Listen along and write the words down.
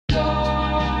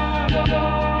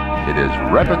It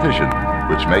is repetition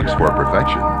which makes for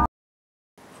perfection.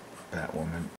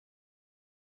 Batwoman.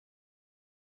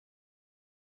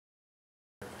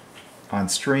 On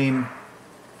stream,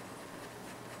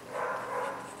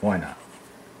 why not?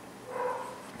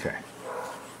 Okay,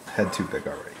 head too big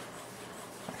already.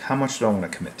 Like, how much do I want to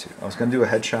commit to? I was going to do a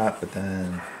headshot, but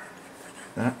then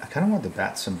I kind of want the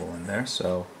bat symbol in there,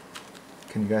 so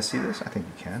can you guys see this? I think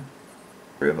you can.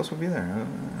 3 of us will be there,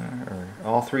 or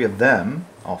all 3 of them,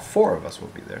 all 4 of us will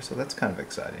be there, so that's kind of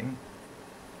exciting.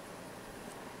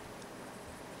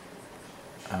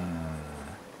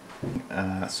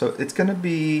 So it's going to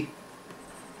be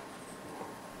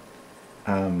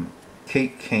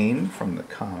Kate Kane from the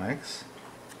comics,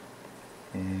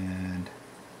 and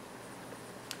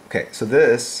okay, so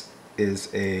this is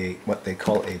what they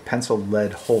call a pencil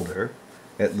lead holder.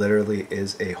 It literally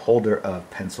is a holder of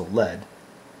pencil lead.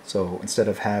 So instead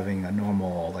of having a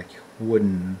normal like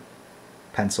wooden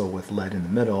pencil with lead in the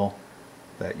middle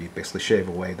that you basically shave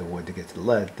away the wood to get to the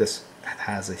lead, this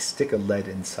has a stick of lead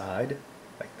inside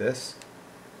like this,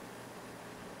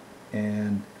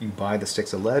 and you buy the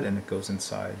sticks of lead and it goes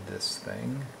inside this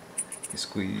thing. You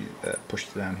squeeze, push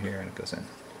it down here and it goes in.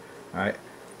 Alright.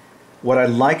 What I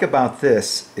like about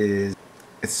this is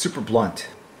it's super blunt,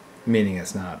 meaning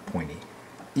it's not pointy.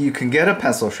 You can get a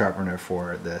pencil sharpener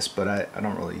for this, but I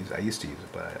don't really use it. I used to use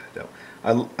it, but I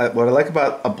don't. What I like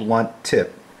about a blunt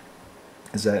tip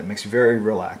is that it makes you very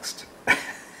relaxed.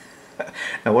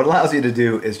 Now what it allows you to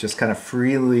do is just kind of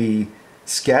freely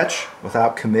sketch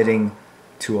without committing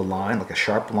to a line, like a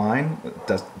sharp line.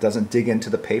 It doesn't dig into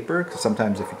the paper, because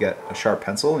sometimes if you get a sharp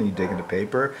pencil and you dig into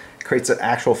paper, it creates an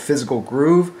actual physical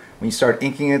groove. When you start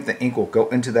inking it, the ink will go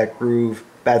into that groove.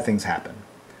 Bad things happen.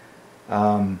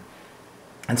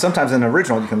 And sometimes in an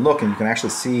original, you can look and you can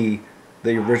actually see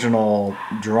the original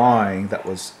drawing that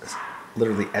was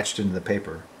literally etched into the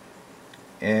paper.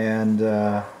 And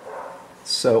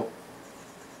so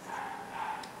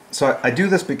I do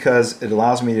this because it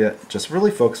allows me to just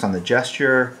really focus on the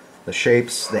gesture, the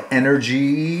shapes, the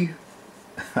energy.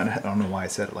 I don't know why I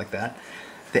said it like that.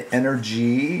 The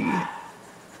energy.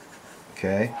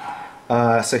 Okay.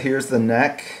 So here's the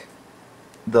neck.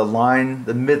 The line,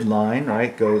 the midline,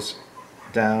 right, goes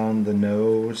down the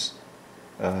nose,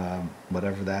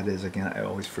 whatever that is. Again, I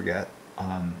always forget.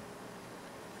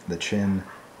 The chin,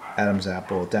 Adam's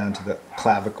apple, down to the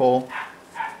clavicle,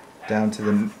 down to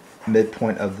the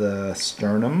midpoint of the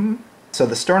sternum. So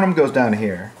the sternum goes down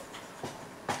here,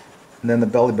 and then the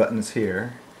belly button is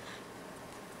here.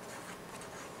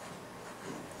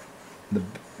 The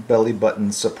belly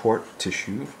button support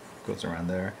tissue goes around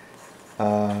there.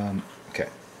 Okay.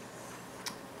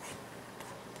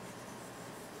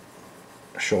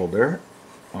 Shoulder,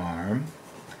 arm.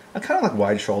 I kind of like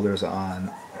wide shoulders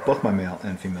on both my male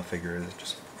and female figures. It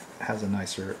just has a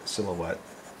nicer silhouette.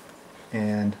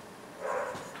 And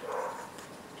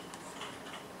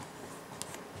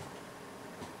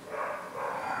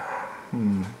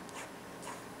my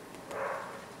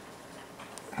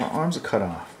arms are cut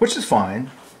off, which is fine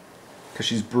because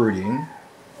she's brooding.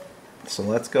 So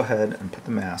let's go ahead and put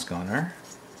the mask on her.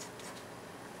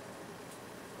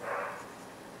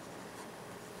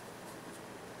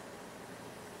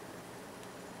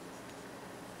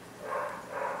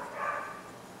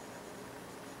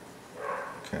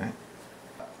 Okay.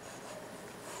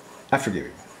 I forgive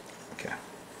you. Okay.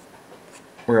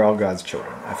 We're all God's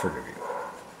children. I forgive you.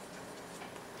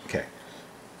 Okay.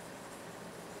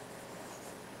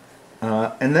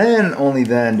 And then, only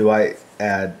then, do I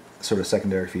add sort of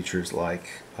secondary features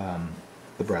like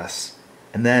the breasts.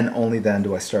 And then, only then,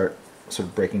 do I start sort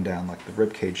of breaking down like the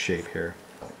rib cage shape here.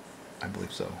 I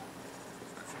believe so.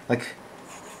 Like,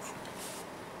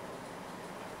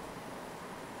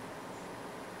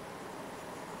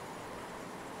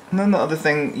 and then the other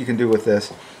thing you can do with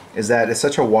this is that it's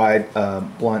such a wide,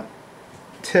 blunt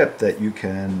tip that you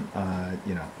can,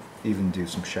 you know, even do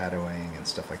some shadowing and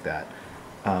stuff like that.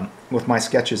 With my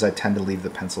sketches, I tend to leave the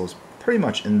pencils pretty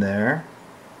much in there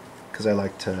because I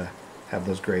like to have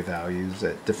those gray values.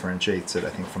 That differentiates it, I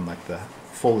think, from like the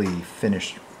fully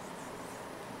finished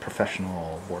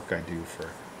professional work I do for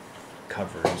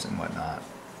covers and whatnot.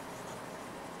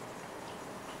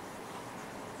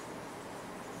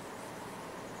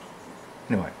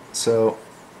 Anyway, so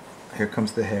here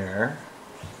comes the hair.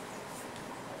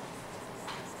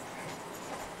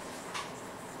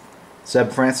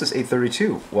 Zeb Francis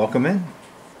 832, welcome in.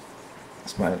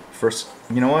 It's my first,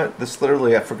 you know what, this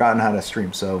literally, I've forgotten how to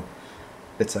stream, so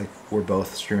it's like we're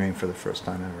both streaming for the first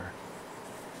time ever.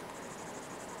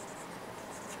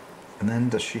 And then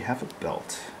does she have a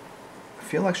belt? I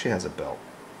feel like she has a belt.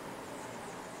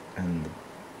 And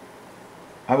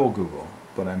I will Google,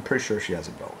 but I'm pretty sure she has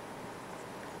a belt.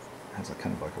 It has a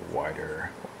kind of like a wider,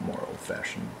 more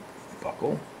old-fashioned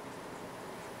buckle.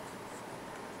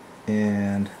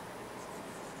 And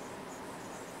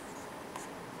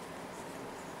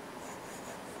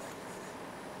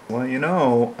well, you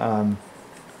know, I'm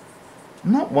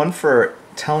not one for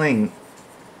telling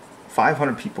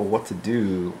 500 people what to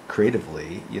do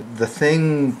creatively. The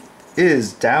thing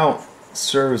is, doubt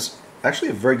serves actually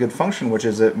a very good function, which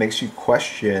is it makes you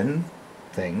question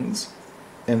things.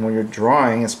 And when you're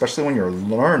drawing, especially when you're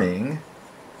learning,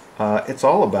 it's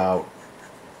all about,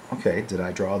 okay, did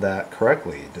I draw that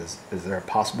correctly? Is there a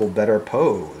possible better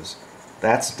pose?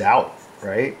 That's doubt,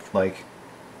 right? Like,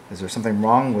 is there something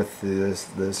wrong with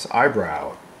this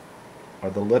eyebrow?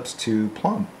 Are the lips too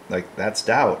plump? Like, that's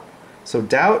doubt. So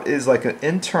doubt is like an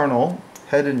internal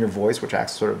head in your voice, which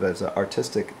acts sort of as an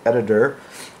artistic editor,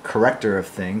 corrector of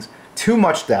things. Too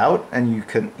much doubt, and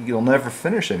you'll never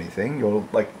finish anything. You'll,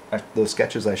 like those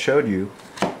sketches I showed you,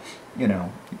 you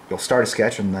know, you'll start a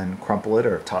sketch and then crumple it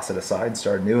or toss it aside and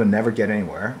start new and never get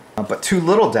anywhere. But too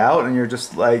little doubt, and you're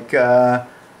just like you're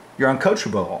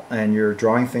uncoachable, and you're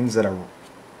drawing things that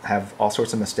have all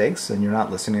sorts of mistakes, and you're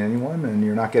not listening to anyone, and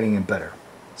you're not getting it better.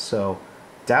 So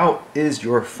doubt is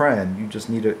your friend. You just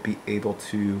need to be able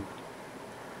to, you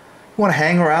want to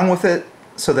hang around with it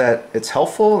so that it's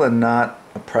helpful and not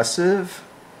oppressive.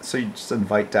 So you just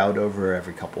invite doubt over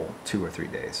every 2 or 3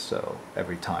 days. So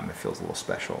every time it feels a little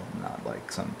special, not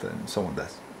like someone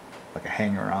that's like a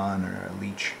hanger-on or a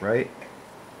leech, right?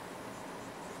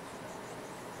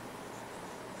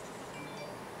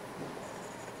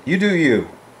 You do you.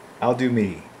 I'll do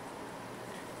me.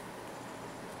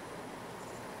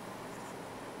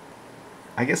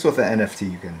 I guess with the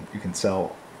NFT you can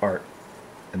sell art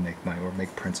and make money, or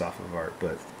make prints off of art,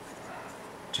 but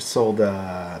just sold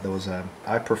I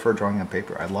prefer drawing on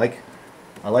paper. I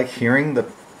like hearing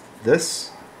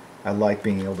this. I like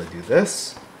being able to do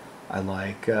this. I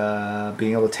like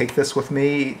being able to take this with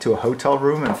me to a hotel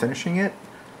room and finishing it.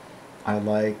 I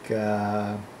like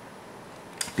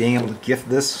being able to gift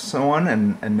this to someone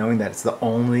and knowing that it's the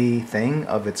only thing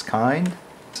of its kind.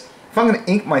 If I'm going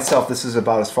to ink myself, this is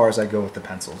about as far as I go with the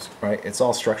pencils, right? It's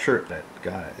all structured.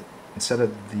 Got it. Instead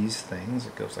of these things,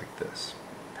 it goes like this.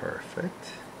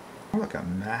 Perfect. More like a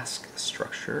mask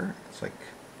structure. It's like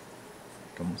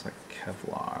almost like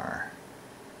Kevlar.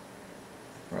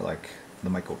 Or like the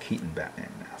Michael Keaton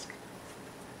Batman mask.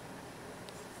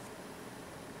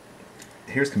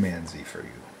 Here's Command Z for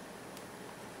you.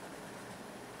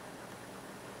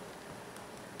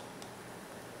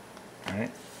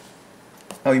 Alright.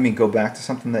 Oh, you mean go back to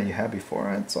something that you had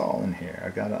before? It's all in here. I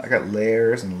got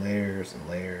layers and layers and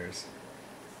layers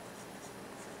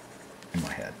in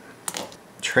my head.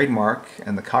 Trademark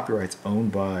and the copyright's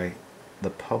owned by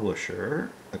the publisher,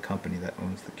 the company that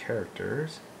owns the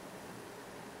characters.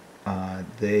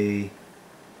 They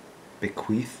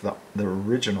bequeath the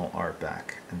original art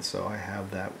back, and so I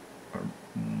have that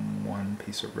one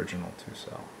piece original to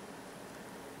sell.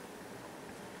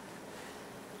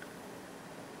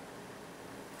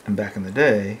 And back in the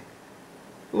day,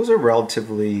 it was a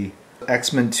relatively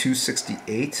X-Men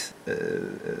 268,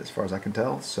 as far as I can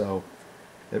tell. So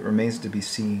it remains to be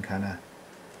seen, kind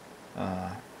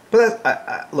of.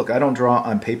 But look, I don't draw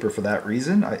on paper for that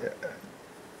reason.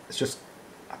 It's just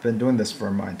I've been doing this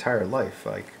for my entire life,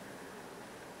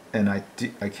 and I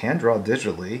can draw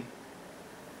digitally,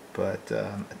 but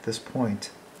at this point.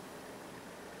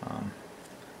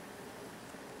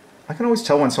 I can always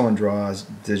tell when someone draws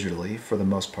digitally, for the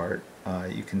most part.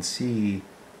 You can see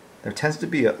there tends to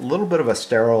be a little bit of a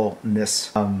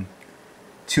sterileness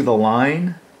to the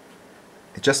line.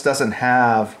 It just doesn't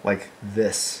have like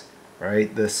this,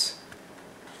 right? This,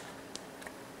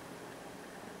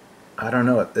 I don't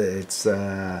know, it's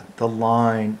the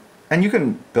line, and you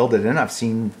can build it in. I've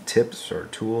seen tips or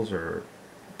tools or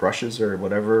brushes or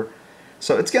whatever.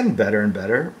 So it's getting better and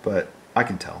better, but I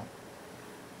can tell.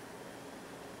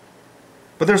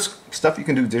 But there's stuff you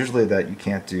can do digitally that you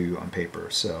can't do on paper.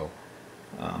 So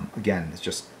again,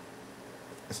 it's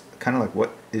kind of like,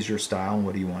 what is your style and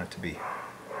what do you want it to be?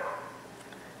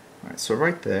 All right, so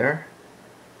right there,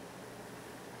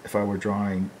 if I were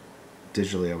drawing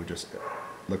digitally, I would just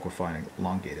liquefy and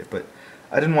elongate it. But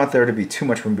I didn't want there to be too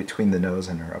much room between the nose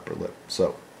and her upper lip.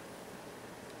 So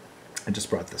I just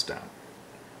brought this down.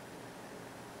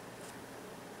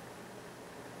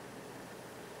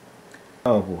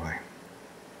 Oh boy.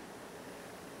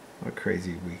 What a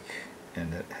crazy week,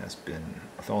 and it has been,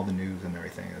 with all the news and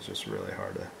everything. It's just really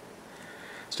hard to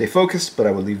stay focused, but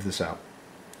I would leave this out.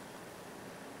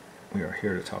 We are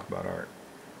here to talk about art.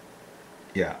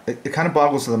 yeah, it kind of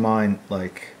boggles the mind,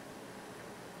 like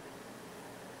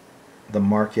the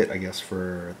market, I guess,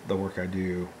 for the work I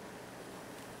do,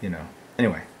 you know.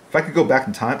 Anyway, if I could go back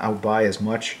in time, I would buy as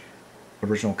much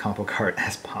original comic book art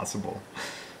as possible.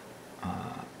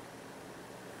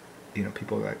 You know,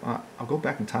 people are like, oh, I'll go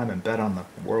back in time and bet on the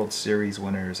World Series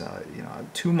winners. You know,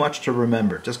 too much to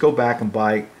remember. Just go back and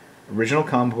buy original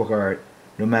comic book art,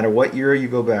 no matter what year you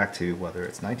go back to, whether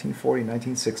it's 1940,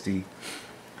 1960,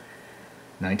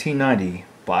 1990.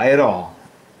 Buy it all,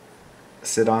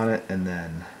 sit on it, and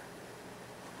then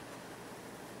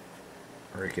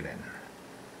rake it in.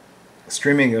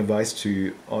 Streaming advice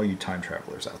to all you time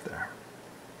travelers out there.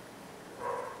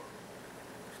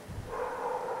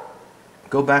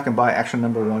 Go back and buy Action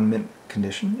Number 1 mint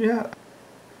condition, yeah.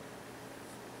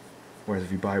 Whereas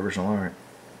if you buy original art,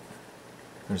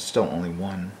 there's still only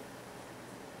one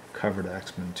cover to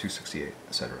X-Men 268,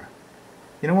 etc.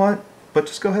 You know what? But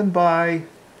just go ahead and buy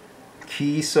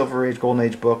key Silver Age, Golden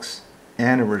Age books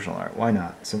and original art. Why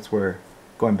not? Since we're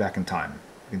going back in time,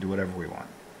 we can do whatever we want.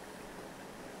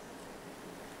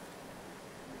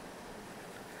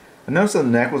 I noticed that the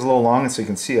neck was a little long, and so you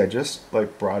can see I just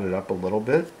like brought it up a little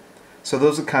bit. So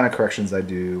those are the kind of corrections I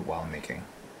do while making.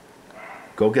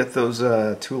 Go get those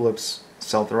tulips,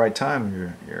 sell at the right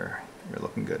time. You're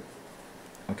looking good.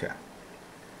 Okay.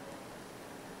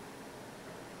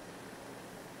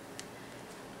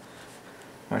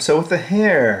 All right. So with the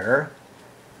hair,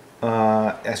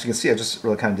 as you can see, I just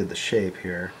really kind of did the shape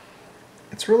here.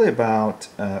 It's really about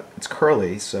it's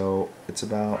curly, so it's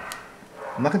about.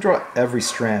 I'm not gonna draw every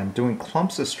strand. I'm doing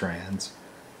clumps of strands,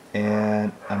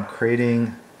 and I'm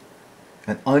creating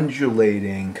an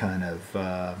undulating kind of,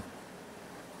 I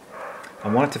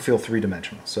want it to feel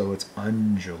three-dimensional, so it's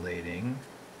undulating.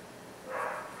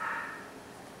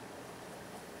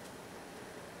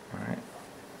 Alright.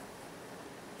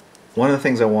 One of the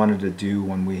things I wanted to do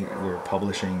when we were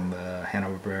publishing the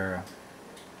Hanna-Barbera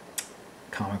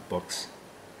comic books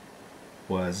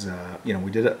was, you know, we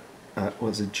did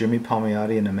was it Jimmy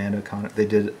Palmiotti and Amanda Connor? They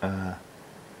did the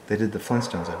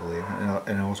Flintstones, I believe,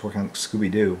 and I was working on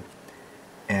Scooby-Doo.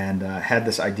 And had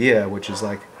this idea, which is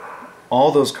like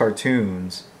all those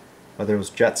cartoons, whether it was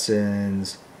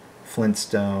Jetsons,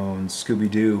 Flintstones,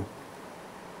 Scooby-Doo,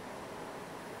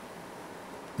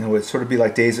 it would sort of be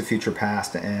like Days of Future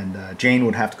Past, and Jane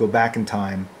would have to go back in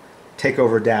time, take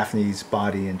over Daphne's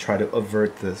body, and try to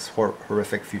avert this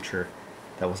horrific future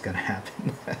that was going to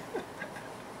happen.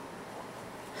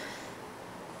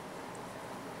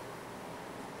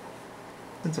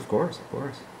 Of course, of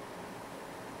course.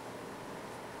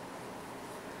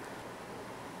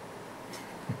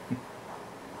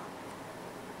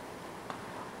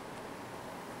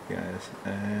 Guys,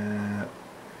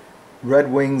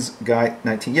 Red Wings Guy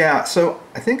 19. Yeah, so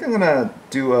I think I'm gonna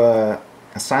do a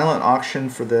silent auction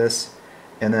for this,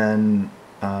 and then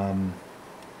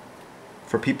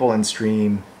for people in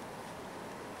stream,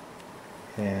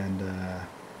 and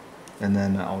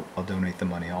then I'll donate the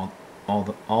money. All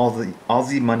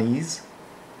the monies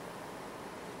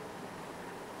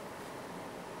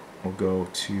will go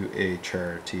to a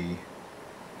charity.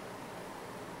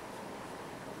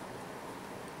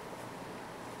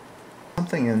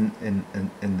 Something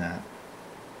in that.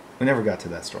 We never got to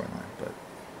that storyline, but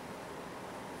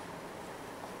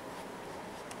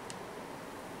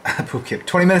poop kip.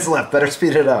 20 minutes left. Better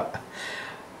speed it up.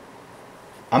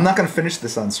 I'm not going to finish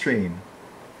this on stream.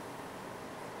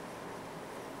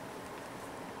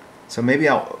 So maybe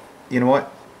I'll, you know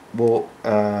what, we'll,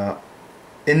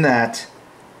 in that,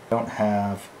 I don't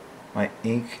have my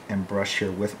ink and brush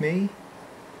here with me.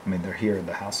 I mean, they're here in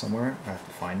the house somewhere. I have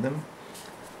to find them.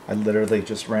 I literally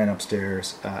just ran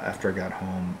upstairs after I got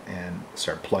home and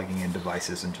started plugging in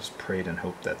devices and just prayed and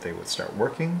hoped that they would start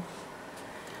working.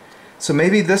 So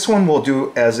maybe this one we'll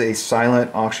do as a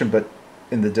silent auction, but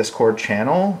in the Discord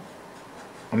channel.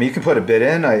 I mean, you can put a bid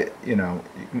in.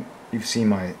 You've seen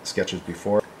my sketches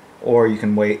before. Or you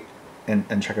can wait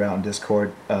and check it out on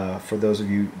Discord. For those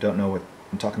of you who don't know what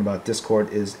I'm talking about,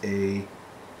 Discord is a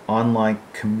online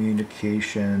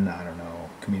communication, I don't know,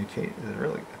 is it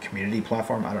really a community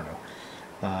platform? I don't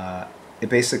know. It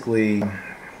basically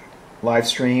live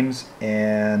streams,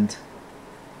 and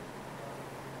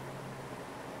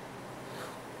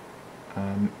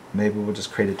maybe we'll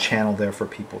just create a channel there for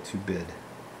people to bid.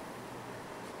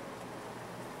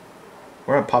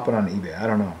 Or I'll pop it on eBay, I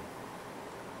don't know.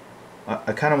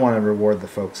 I kind of want to reward the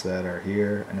folks that are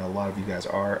here. I know a lot of you guys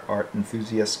are art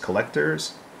enthusiasts,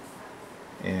 collectors,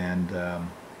 and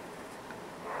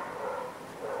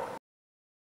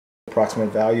approximate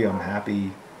value, I'm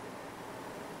happy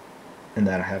in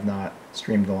that I have not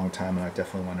streamed in a long time, and I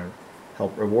definitely want to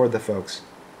help reward the folks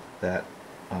that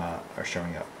are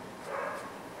showing up.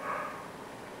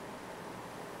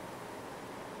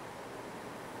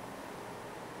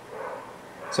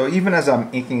 So even as I'm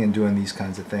inking and doing these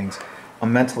kinds of things,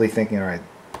 I'm mentally thinking, all right,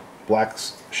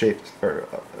 black's shape or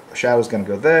shadow's going to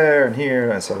go there and here,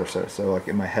 etc., etc. So like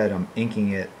in my head, I'm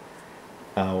inking it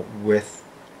with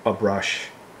a brush,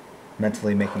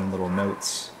 mentally making little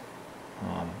notes,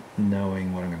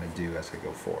 knowing what I'm going to do as I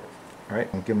go forward. All right,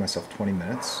 I'll give myself 20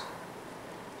 minutes.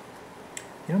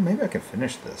 You know, maybe I can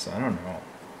finish this. I don't know.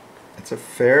 It's a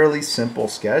fairly simple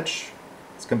sketch.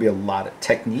 It's going to be a lot of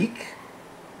technique.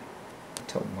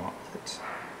 Until gauntlet.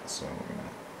 So we're going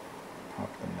to pop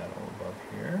the metal above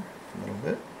here a little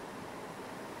bit.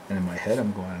 And in my head,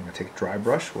 I'm going to take a dry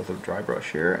brush with a dry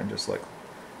brush here and just like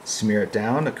smear it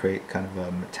down to create kind of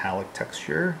a metallic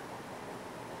texture.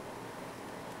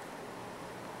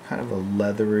 Kind of a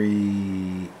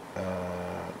leathery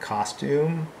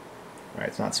costume. Right,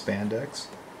 it's not spandex.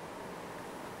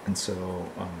 And so,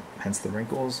 hence the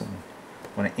wrinkles. And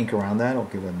when I ink around that, I'll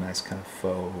give it a nice kind of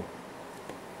faux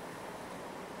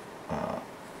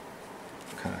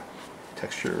kind of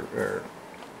texture or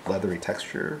leathery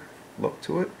texture look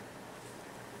to it.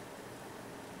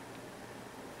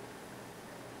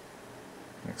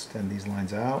 Extend these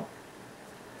lines out.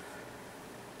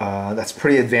 That's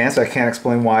pretty advanced. I can't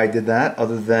explain why I did that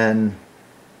other than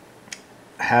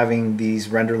having these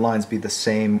render lines be the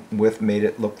same width made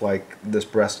it look like this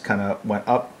breast kind of went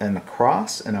up and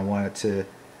across, and I wanted to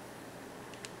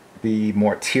be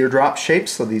more teardrop shaped,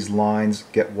 so these lines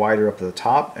get wider up to the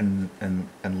top and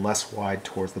less wide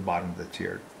towards the bottom of the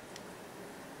tear.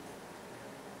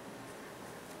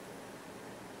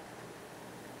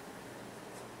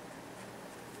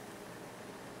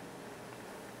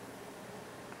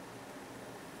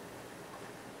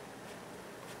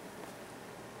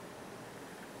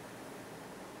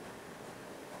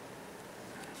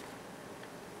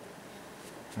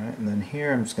 All right, and then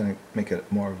here I'm just going to make it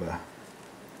more of a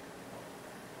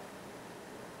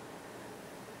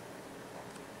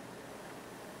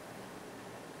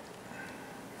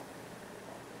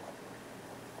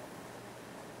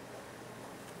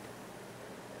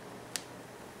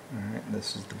Alright,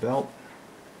 this is the belt.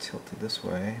 Tilt it this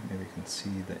way. Maybe you can see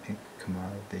the ink come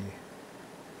out of the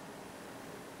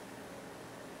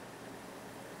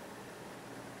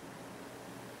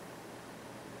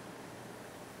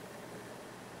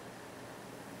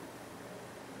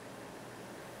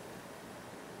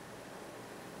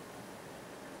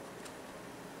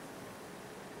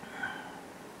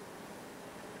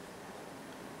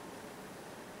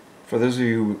For those of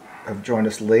you who have joined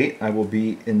us late, I will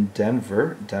be in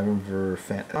Denver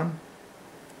FanCon,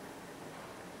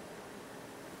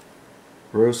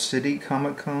 Rose City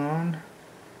Comic Con,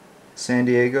 San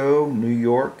Diego, New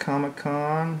York Comic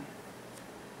Con,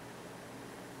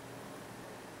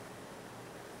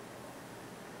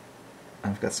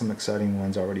 I've got some exciting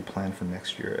ones already planned for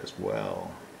next year as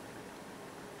well.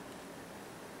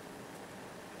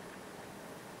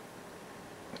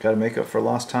 Got to make up for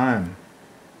lost time.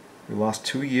 We lost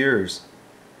 2 years.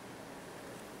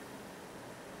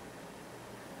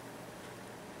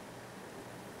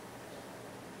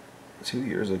 Two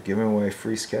years of giving away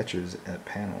free sketches at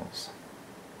panels.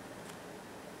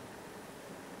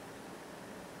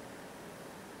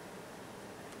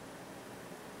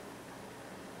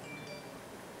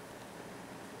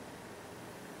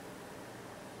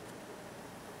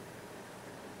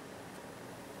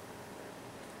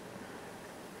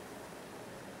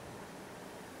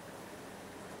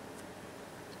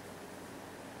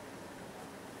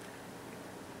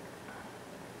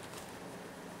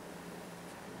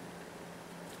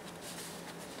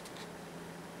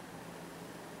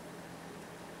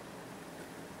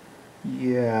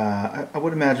 Yeah, I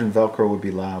would imagine Velcro would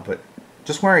be loud, but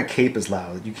just wearing a cape is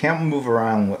loud. You can't move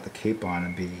around with the cape on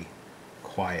and be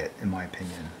quiet, in my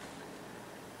opinion.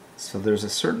 So there's a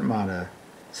certain amount of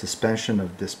suspension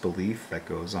of disbelief that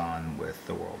goes on with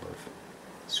the world of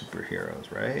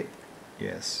superheroes, right?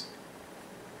 Yes.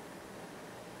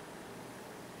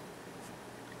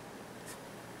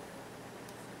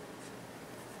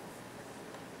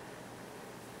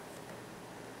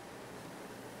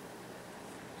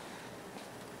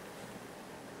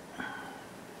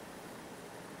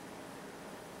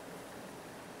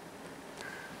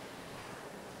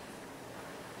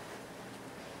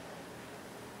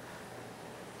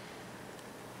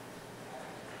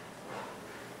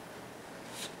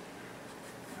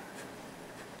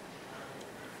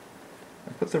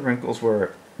 Put the wrinkles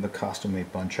where the costume may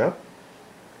bunch up.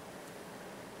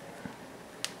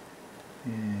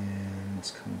 And let's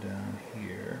come down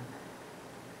here.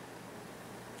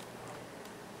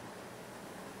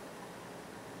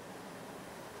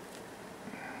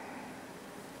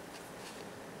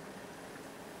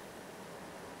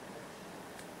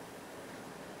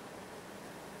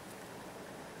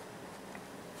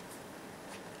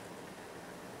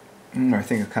 I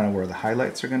think of kind of where the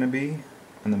highlights are going to be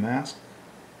on the mask.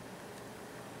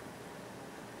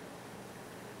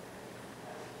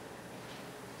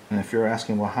 And if you're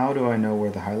asking, well, how do I know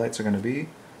where the highlights are going to be?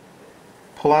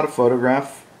 Pull out a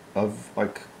photograph of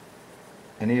like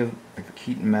any of like the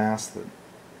Keaton mask, the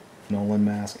Nolan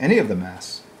mask, any of the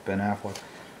masks, Ben Affleck,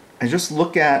 and just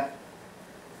look at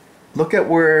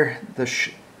where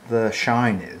the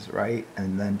shine is, right?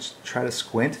 And then just try to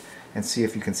squint and see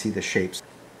if you can see the shapes.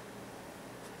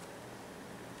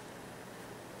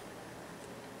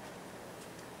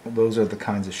 Those are the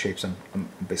kinds of shapes I'm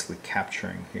basically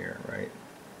capturing here, right?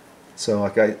 So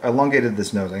like I elongated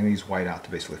this nose. I'm going to use whiteout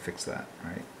to basically fix that,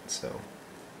 right? So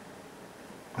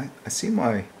I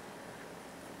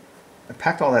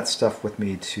packed all that stuff with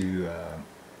me to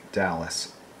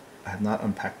Dallas. I have not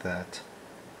unpacked that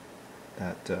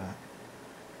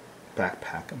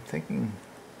backpack. I'm thinking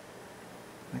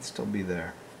it might still be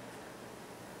there.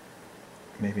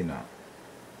 Maybe not.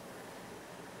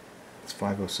 It's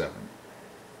 5:07.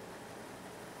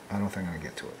 I don't think I'm gonna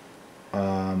get to it.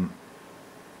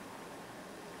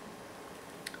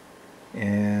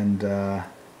 And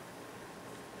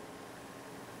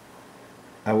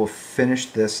I will finish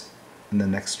this in the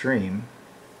next stream.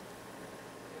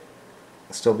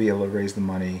 I'll still be able to raise the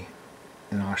money,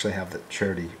 and I'll actually have the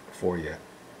charity for you.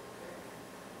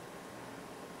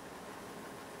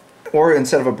 Or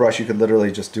instead of a brush, you could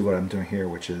literally just do what I'm doing here,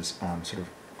 which is sort of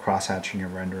cross-hatching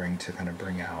and rendering to kind of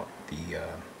bring out the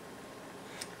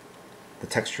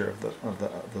texture of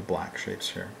the black shapes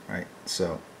here, right?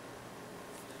 So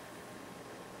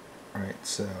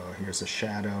here's a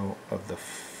shadow of the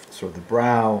sort of the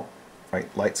brow,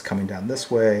 right? Light's coming down this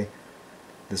way.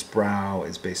 This brow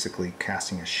is basically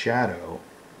casting a shadow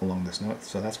along this nose,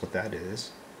 so that's what that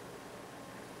is.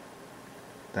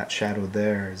 That shadow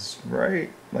there is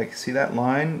right, like, see that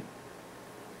line?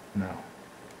 No,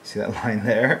 see that line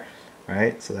there,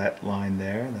 right? So that line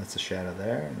there, that's the shadow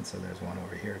there, and so there's one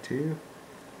over here too,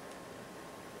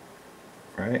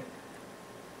 right?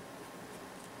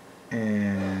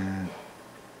 And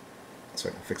so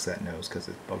I can fix that nose because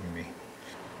it's bugging me.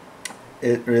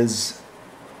 It is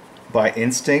by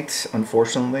instinct,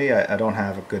 unfortunately. I don't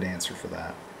have a good answer for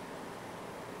that.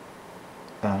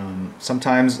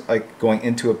 Sometimes, like, going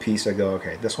into a piece, I go,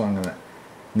 okay, this one I'm gonna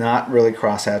not really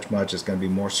crosshatch much. It's gonna be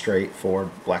more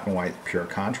straightforward, black and white, pure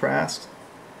contrast,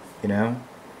 you know.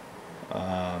 Or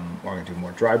I'm gonna do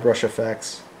more dry brush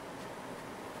effects.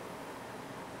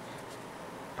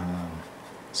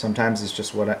 Sometimes it's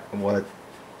just what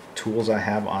tools I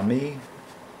have on me.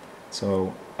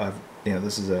 So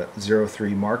this is a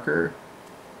 03 marker.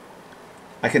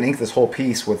 I can ink this whole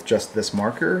piece with just this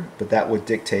marker, but that would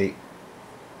dictate,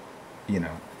 you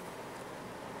know,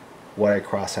 what I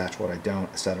crosshatch, what I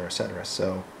don't, etc., etc.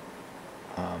 So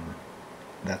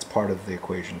that's part of the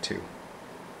equation too.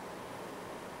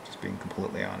 Just being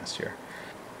completely honest here.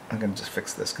 I'm gonna just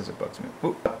fix this because it bugs me.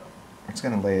 Ooh. I'm just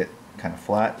gonna lay it kind of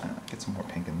flat. Get some more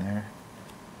pink in there.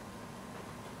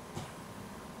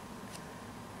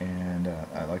 And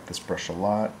I like this brush a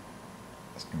lot.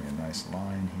 Let's give me a nice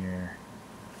line here.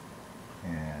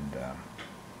 And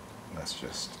let's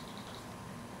just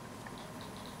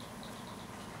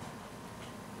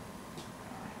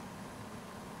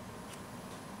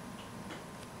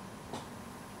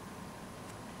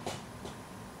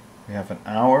we have an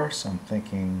hour, so I'm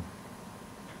thinking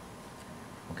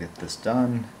we'll get this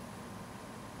done.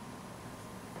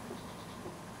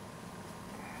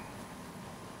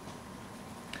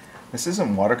 This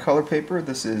isn't watercolor paper.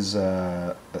 This is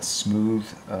a smooth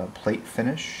plate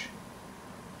finish.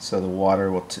 So the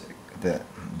water will the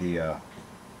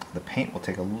paint will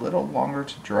take a little longer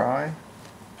to dry.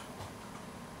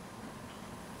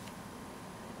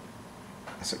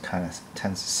 So it kind of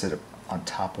tends to sit on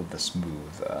top of the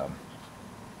smooth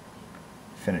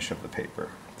finish of the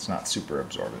paper. It's not super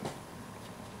absorbent.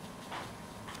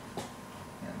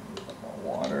 And a little bit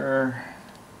more water,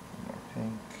 more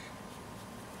pink.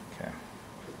 Okay.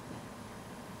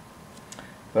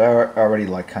 But I already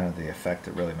like kind of the effect.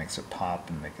 It really makes it pop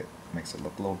and makes it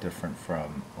look a little different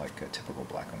from like a typical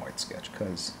black and white sketch,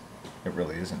 because it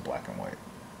really isn't black and white.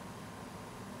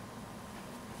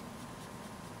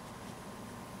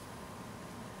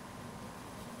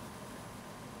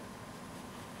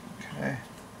 Okay.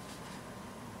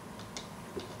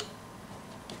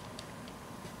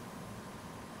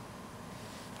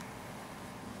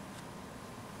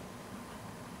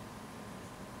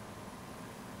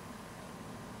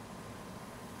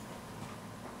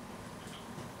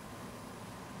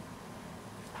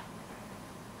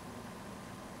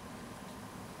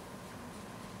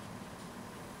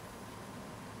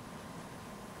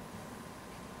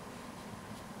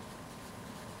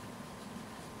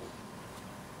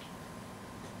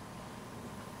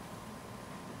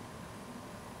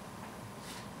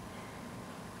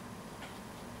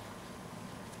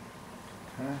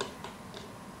 Okay.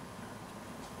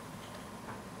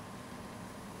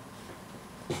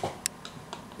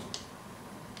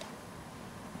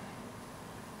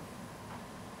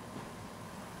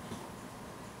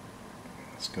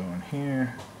 Let's go in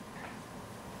here.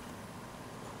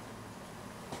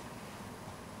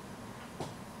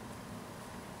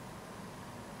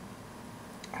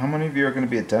 How many of you are going to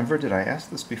be at Denver? Did I ask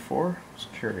this before? I was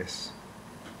curious.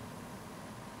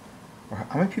 Or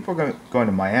how many people are going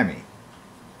to Miami?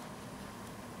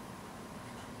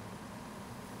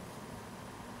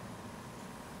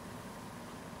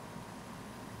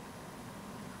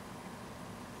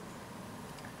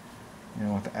 You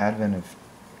know, with the advent of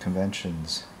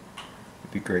conventions,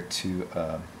 it'd be great to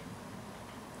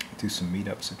do some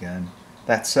meetups again.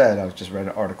 That said, I just read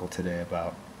an article today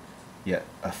about yet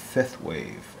a fifth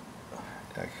wave.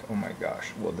 Like, oh my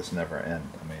gosh, will this never end?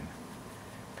 I mean,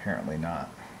 apparently not.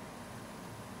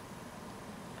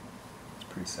 It's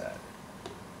pretty sad.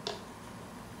 Okay,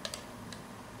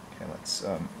 let's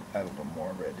add a little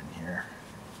more red in here.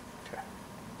 Okay.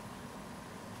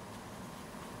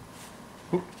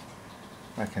 Oop.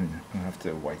 I'm gonna have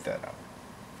to white that out.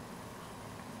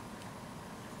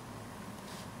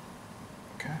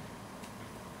 Okay.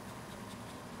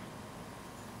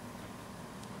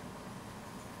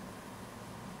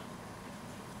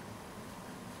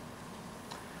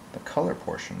 The color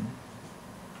portion,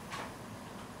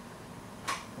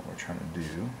 what we're trying to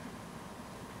do,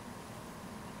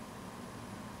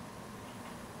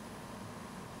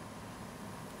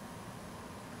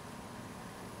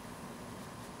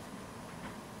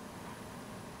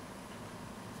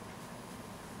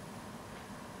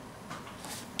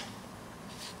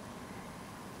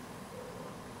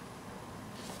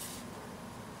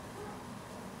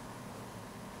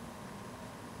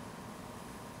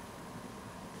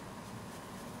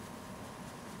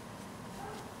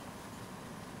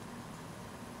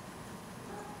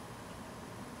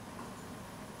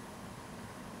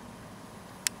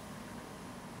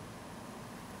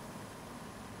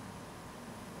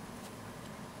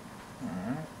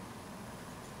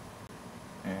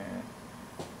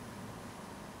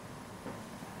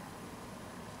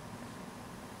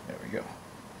 go.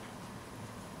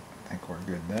 I think we're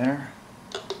good there.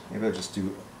 Maybe I'll just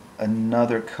do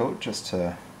another coat just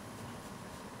to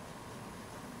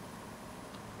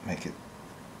make it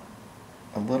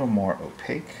a little more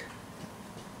opaque.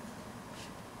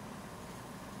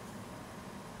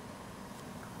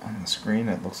 On the screen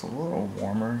it looks a little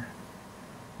warmer,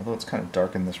 although it's kind of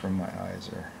dark in this room. My eyes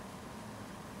are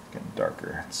getting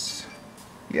darker.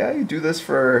 Yeah, you do this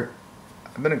for...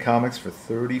 I've been in comics for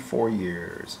 34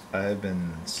 years. I've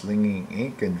been slinging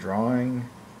ink and drawing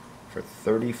for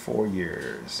 34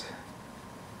 years.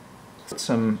 Put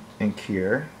some ink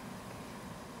here.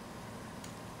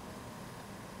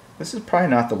 This is probably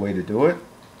not the way to do it.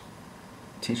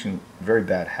 Teaching a very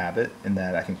bad habit in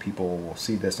that I think people will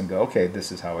see this and go, okay,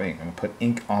 this is how ink. I'm going to put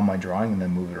ink on my drawing and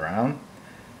then move it around.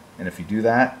 And if you do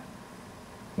that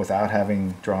without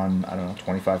having drawn, I don't know,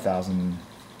 25,000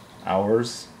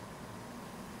 hours,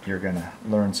 you're going to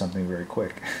learn something very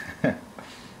quick,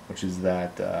 which is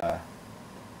that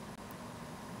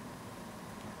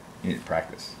you need to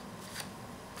practice.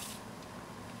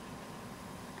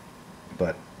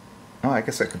 But, oh, I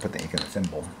guess I could put the ink in a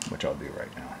thimble, which I'll do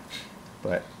right now.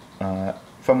 But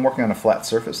if I'm working on a flat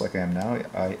surface like I am now,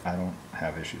 I don't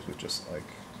have issues with just like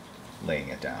laying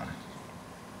it down.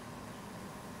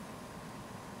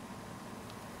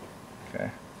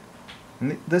 Okay.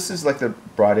 And this is like the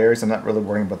broad areas. I'm not really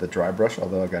worrying about the dry brush,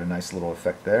 although I got a nice little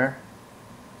effect there.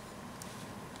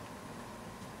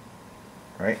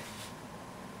 All right.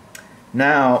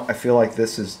 Now I feel like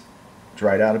this is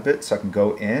dried out a bit, so I can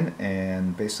go in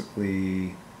and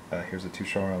basically, here's a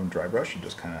 2-sharp dry brush and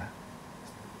just kind of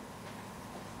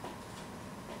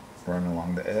run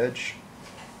along the edge.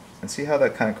 And see how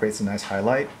that kind of creates a nice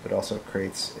highlight, but also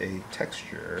creates a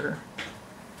texture.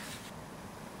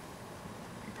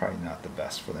 Probably not the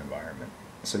best for the environment.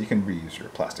 So you can reuse your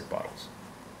plastic bottles.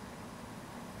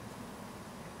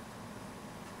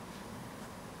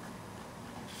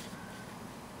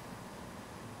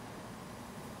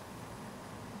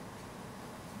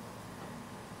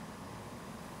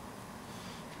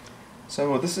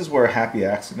 So this is where happy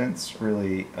accidents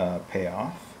really pay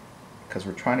off, because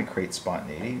we're trying to create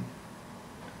spontaneity,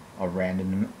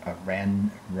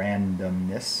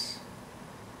 randomness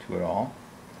to it all.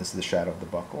 This is the shadow of the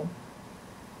buckle,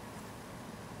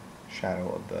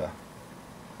 shadow of the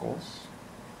buckles.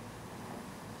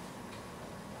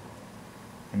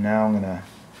 And now I'm going to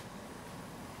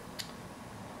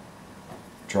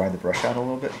dry the brush out a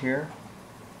little bit here.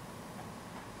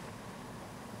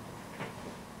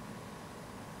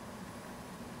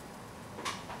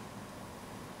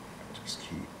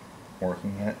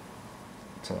 working it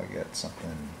until I get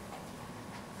something.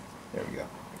 There we go.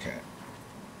 Okay.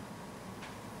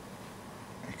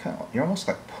 You're almost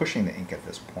like pushing the ink at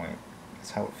this point.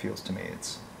 That's how it feels to me.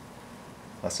 It's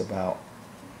less about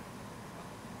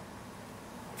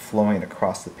flowing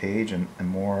across the page and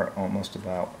more almost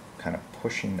about kind of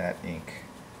pushing that ink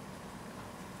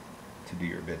to do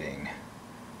your bidding.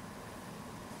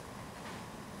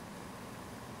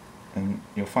 And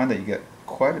you'll find that you get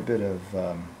quite a bit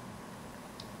of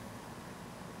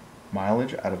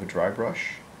mileage out of a dry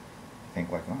brush. You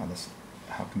think like, oh, this,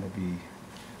 how can there be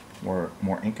more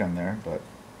ink on there? But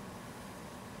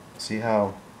see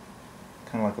how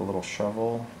kind of like a little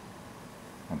shovel,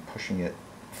 I'm pushing it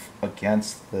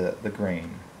against the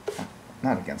grain.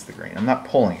 Not against the grain. I'm not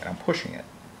pulling it, I'm pushing it.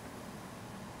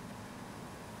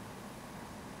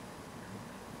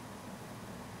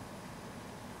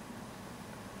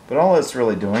 But all it's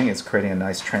really doing is creating a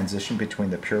nice transition between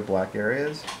the pure black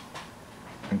areas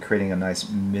and creating a nice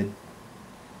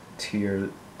mid-tier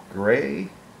gray.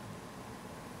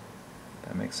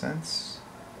 That makes sense.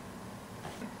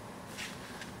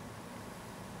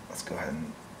 Let's go ahead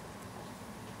and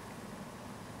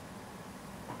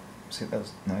see, that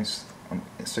was nice.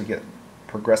 So you get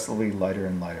progressively lighter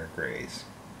and lighter grays.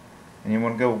 And you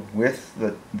want to go with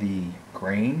the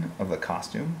grain of the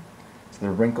costume. So the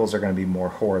wrinkles are going to be more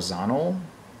horizontal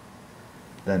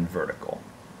than vertical.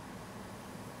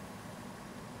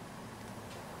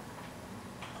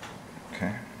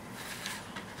 Okay.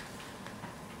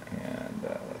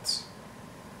 And let's...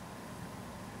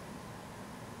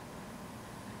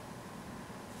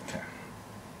 Okay.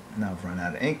 Now I've run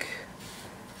out of ink.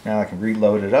 Now I can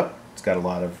reload it up. It's got a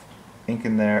lot of ink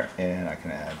in there, and I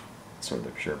can add sort of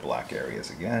the pure black areas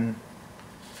again.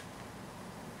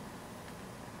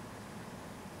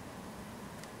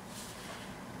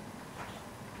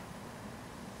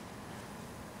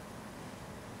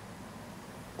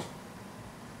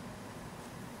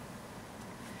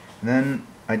 And then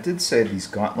I did say these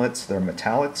gauntlets, they're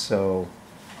metallic, so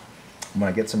when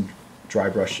I get some dry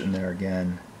brush in there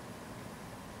again,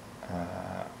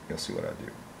 you'll see what I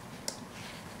do.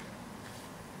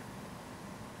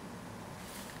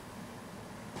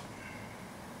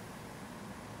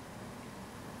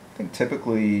 I think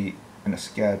typically in a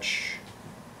sketch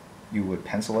you would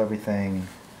pencil everything,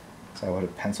 so I would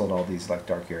have penciled all these like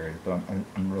dark areas, but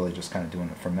I'm really just kind of doing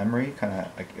it from memory, kind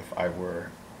of like if I were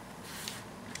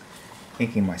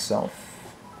inking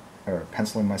myself or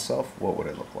penciling myself, what would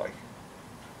it look like?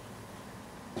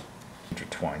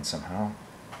 Intertwined somehow.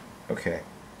 Okay.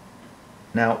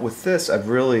 Now with this, I've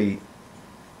really,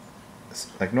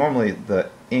 like normally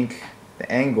the ink,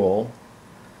 the angle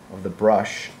of the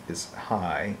brush is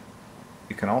high.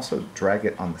 You can also drag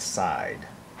it on the side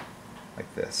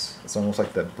like this. It's almost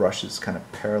like the brush is kind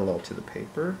of parallel to the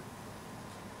paper.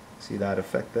 See that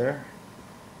effect there?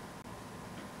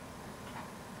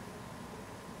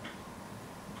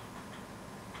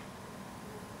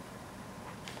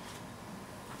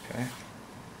 Okay.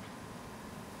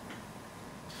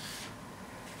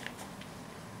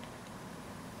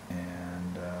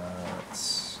 And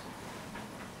let's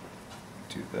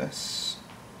do this.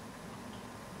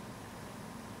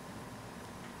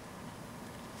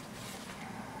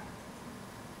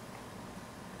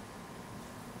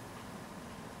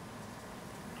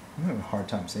 I'm having a hard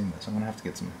time seeing this. I'm going to have to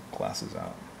get some glasses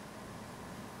out.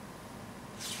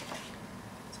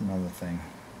 It's another thing.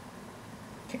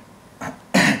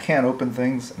 I can't open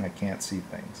things and I can't see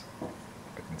things.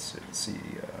 I can see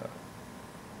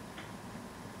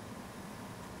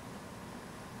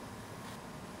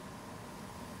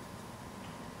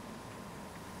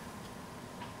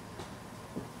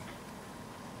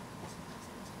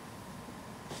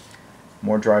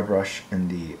more dry brush in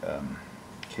the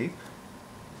cape.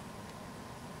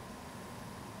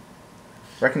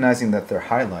 Recognizing that they're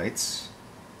highlights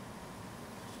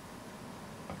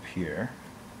up here.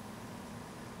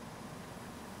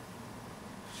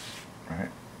 Right.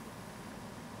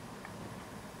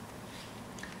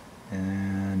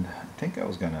 And I think I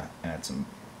was going to add some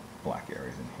black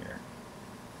areas in here.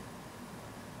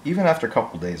 Even after a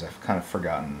couple of days, I've kind of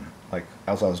forgotten, like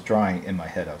as I was drawing in my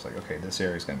head, I was like, okay, this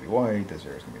area is going to be white, this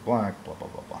area is going to be black, blah, blah,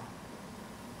 blah, blah.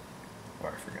 Or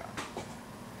I forgot.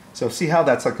 So see how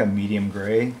that's like a medium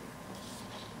gray?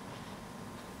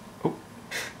 Oh,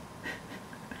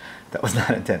 that was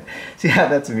not intended. See how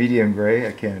that's a medium gray?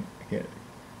 I can't.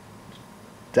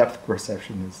 Depth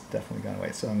perception has definitely gone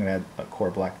away. So I'm going to add a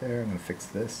core black there. I'm going to fix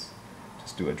this.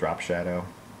 Just do a drop shadow.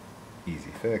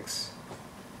 Easy fix.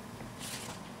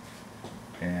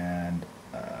 And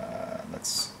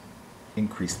let's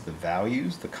increase the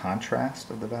values, the contrast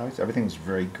of the values. Everything was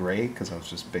very gray because I was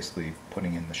just basically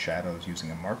putting in the shadows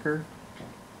using a marker.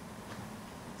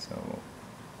 So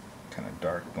kind of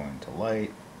dark going to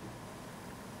light.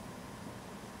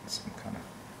 Some kind of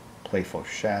playful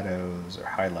shadows or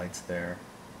highlights there.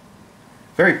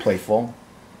 Very playful.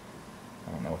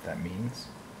 I don't know what that means.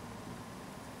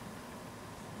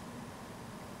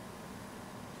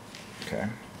 Okay.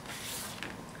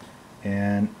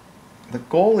 And the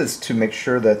goal is to make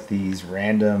sure that these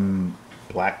random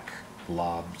black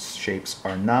blob shapes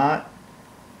are not,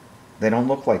 they don't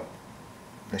look like,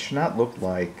 they should not look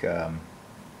like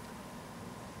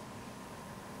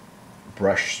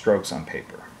brush strokes on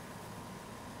paper.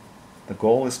 The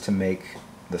goal is to make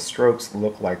the strokes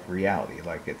look like reality,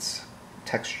 like it's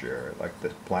texture, like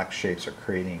the black shapes are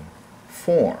creating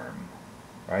form,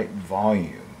 right?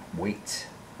 Volume, weight,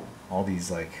 all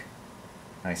these like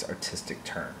nice artistic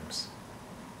terms.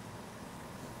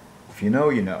 If you know,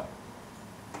 you know.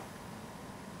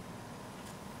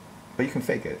 But you can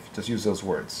fake it. Just use those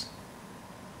words.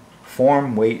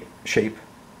 Form, weight, shape.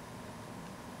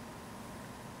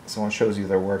 Someone shows you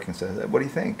their work and says, what do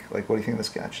you think? Like, what do you think of the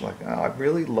sketch? Like, oh, I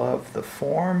really love the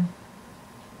form.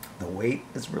 The weight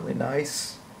is really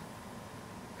nice.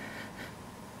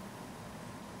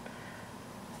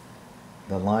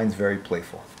 The line's very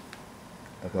playful.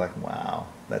 Look like, wow,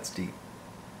 that's deep.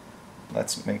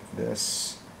 Let's make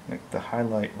this, make the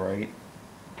highlight right.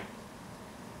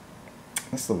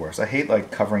 That's the worst. I hate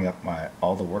like covering up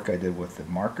all the work I did with the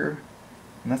marker.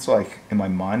 And that's like, in my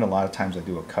mind, a lot of times I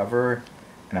do a cover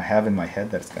and I have in my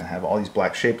head that it's going to have all these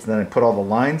black shapes, and then I put all the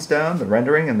lines down, the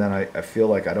rendering, and then I feel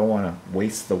like I don't want to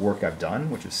waste the work I've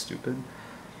done, which is stupid.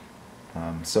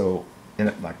 So, in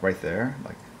it, like right there,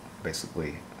 like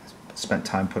basically I spent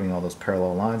time putting all those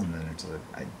parallel lines, and then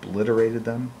I obliterated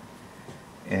them.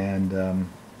 And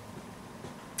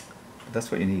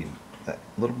that's what you need, that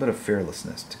little bit of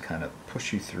fearlessness to kind of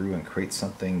push you through and create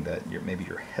something that maybe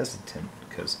you're hesitant,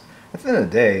 because at the end of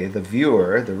the day, the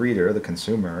viewer, the reader, the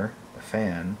consumer, the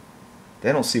fan,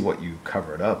 they don't see what you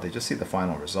covered up, they just see the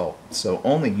final result. So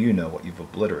only you know what you've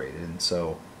obliterated. And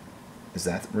so is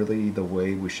that really the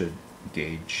way we should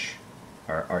gauge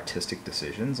our artistic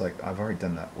decisions? Like, I've already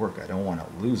done that work, I don't want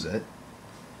to lose it.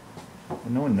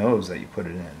 And no one knows that you put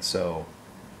it in, so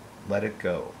let it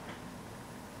go.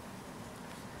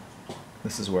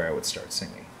 This is where I would start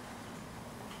singing.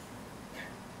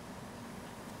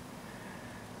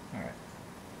 Alright.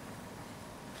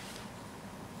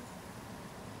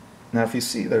 Now if you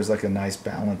see, there's like a nice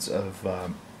balance of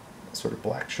sort of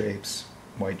black shapes,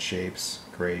 white shapes,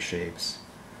 gray shapes.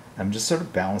 I'm just sort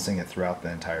of balancing it throughout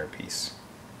the entire piece.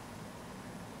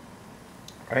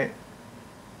 Right?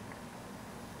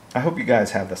 I hope you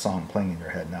guys have the song playing in your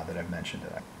head now that I've mentioned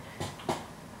it.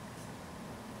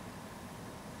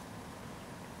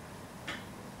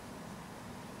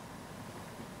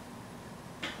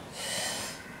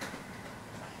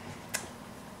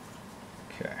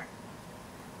 Okay.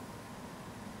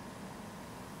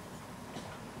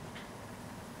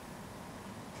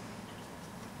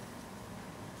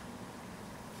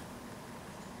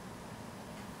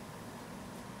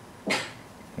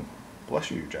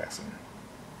 Bless you, Jackson.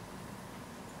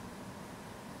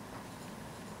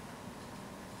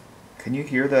 Can you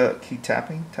hear the key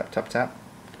tapping? Tap, tap, tap.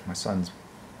 My son's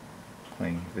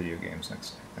playing video games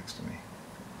next to me.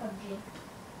 PUBG.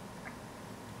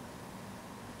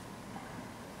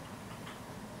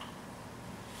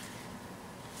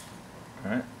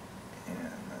 Alright. And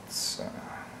that's...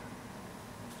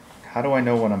 how do I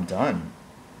know when I'm done?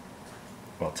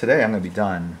 Well, today I'm going to be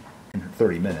done in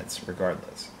 30 minutes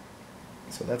regardless.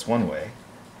 So that's one way.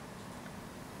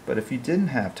 But if you didn't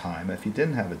have time, if you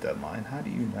didn't have a deadline, how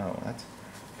do you know? That's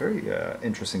a very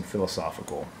interesting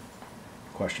philosophical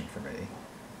question for me.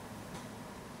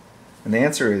 And the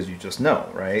answer is you just know,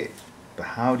 right? But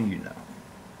how do you know?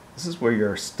 This is where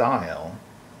your style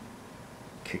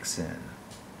kicks in,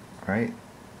 right?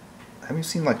 Have you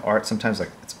seen like art sometimes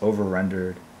like it's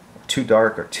over-rendered, or too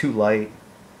dark, or too light,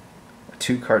 or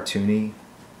too cartoony?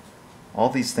 All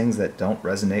these things that don't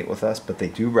resonate with us, but they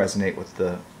do resonate with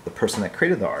the person that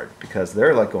created the art, because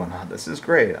they're like going, oh, this is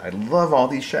great, I love all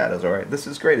these shadows, all right, this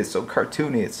is great, it's so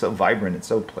cartoony, it's so vibrant, it's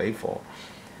so playful.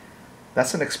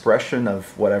 That's an expression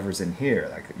of whatever's in here,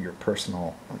 like your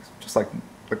personal, just like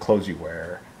the clothes you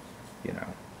wear, you know,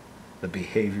 the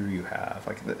behavior you have,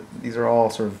 like these are all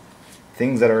sort of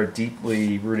things that are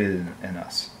deeply rooted in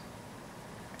us.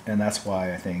 And that's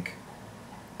why I think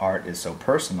art is so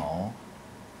personal,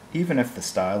 even if the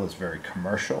style is very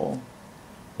commercial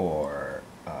or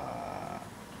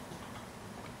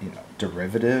you know,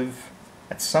 derivative.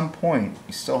 at some point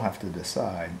you still have to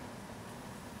decide,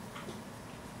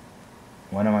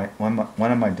 when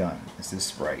am I done? Is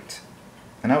this right?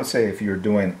 And I would say if you're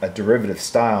doing a derivative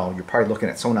style, you're probably looking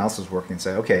at someone else's work and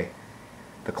say, okay,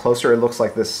 the closer it looks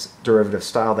like this derivative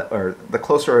style, or the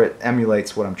closer it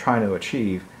emulates what I'm trying to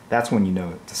achieve, that's when you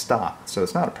know to stop. So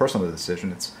it's not a personal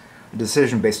decision, it's a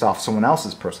decision based off someone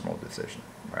else's personal decision,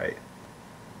 right?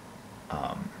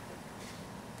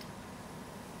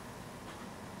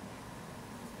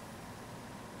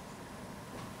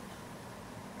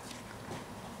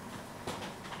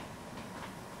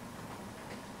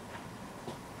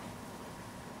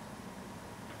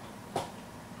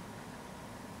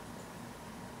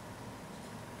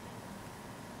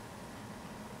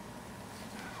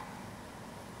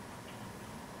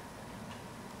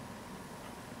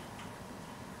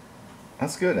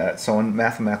 That's good. Someone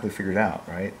mathematically figured out,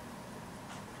 right?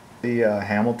 The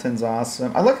Hamilton's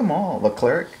awesome. I like them all.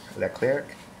 Leclerc.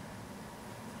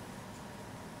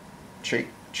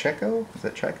 Checo? Is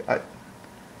that Checo? I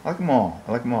like them all.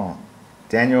 I like them all.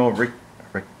 Daniel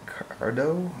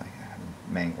Ricardo?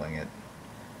 I'm mangling it.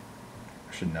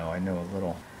 I should know. I know a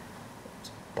little.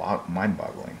 It's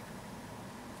mind-boggling.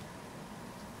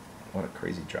 What a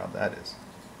crazy job that is.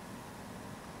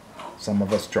 Some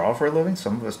of us draw for a living,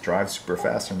 some of us drive super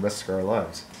fast and risk our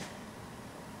lives.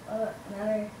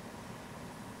 Another.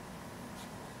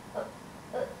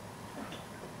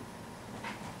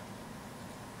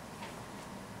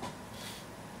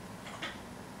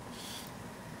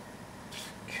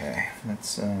 Okay, let's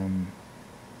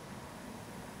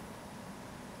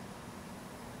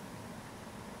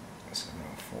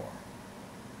 704.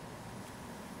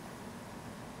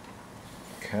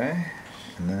 Okay,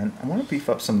 and then I want to beef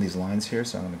up some of these lines here,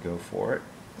 so I'm going to go for it.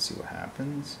 See what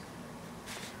happens.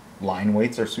 Line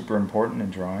weights are super important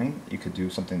in drawing. You could do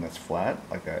something that's flat,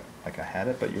 like I had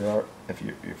it, but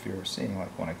if you're seeing, like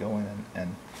when I go in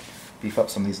and beef up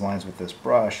some of these lines with this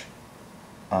brush,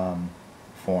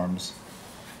 forms,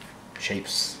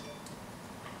 shapes,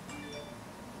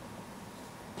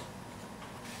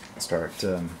 start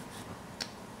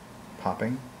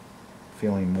popping,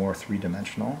 feeling more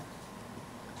three-dimensional.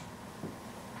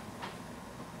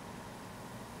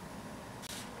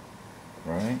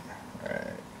 Right.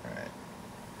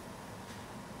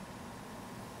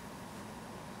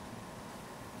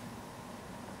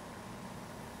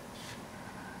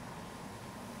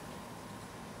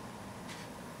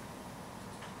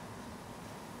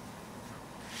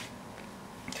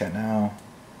 Okay, now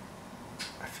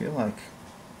I feel like,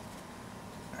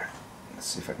 let's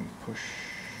see if I can push,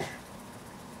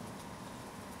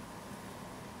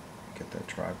 get that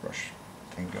dry brush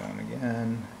thing going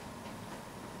again.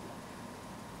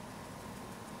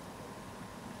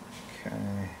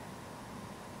 Okay.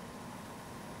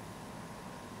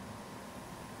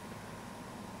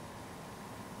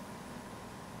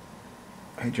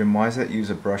 Hey Jim, why does that use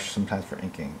a brush sometimes for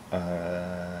inking?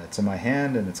 It's in my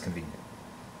hand and it's convenient.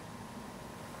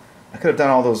 I could have done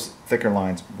all those thicker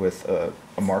lines with a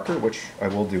marker, which I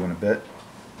will do in a bit,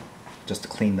 just to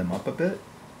clean them up a bit.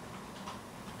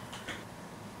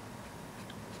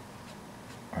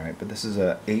 Alright, but this is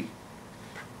a 8,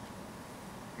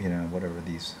 whatever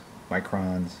these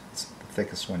microns, it's the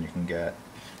thickest one you can get.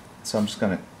 So I'm just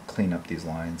going to clean up these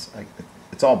lines.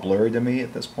 It's all blurry to me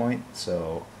at this point,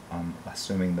 so I'm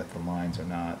assuming that the lines are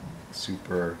not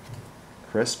super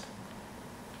crisp.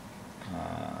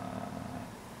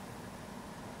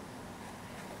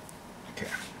 Okay.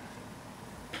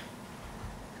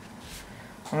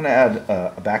 I'm going to add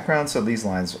a background, so these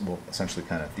lines will essentially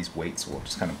these weights will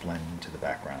just kind of blend into the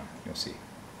background. You'll see.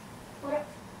 What?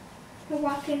 We're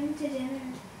walking to dinner.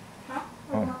 Huh?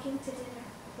 We're walking to dinner.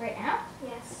 Right now?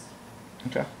 Yes.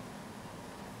 Okay.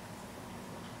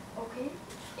 Okay.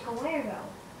 To where though?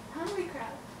 Hungry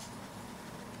crowd.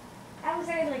 I was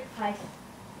there like 5.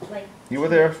 You were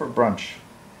there for brunch.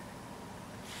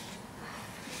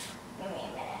 Give me a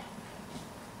minute.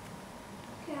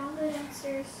 Okay, I'll go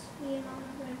downstairs. Me and Mom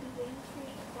are going to be waiting for you.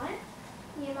 What?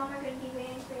 Me and Mom are going to be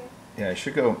waiting for you. Yeah, I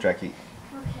should go, Jackie.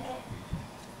 Okay.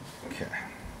 Okay.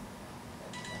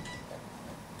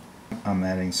 I'm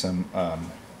adding some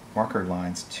marker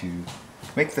lines to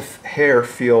make the hair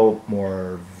feel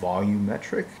more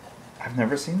volumetric. I've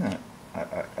never seen that.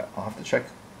 I'll have to check.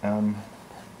 I'll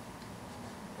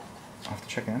have to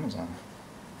check Amazon.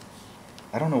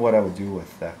 I don't know what I would do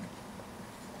with that.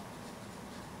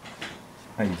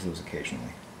 I use those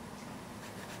occasionally.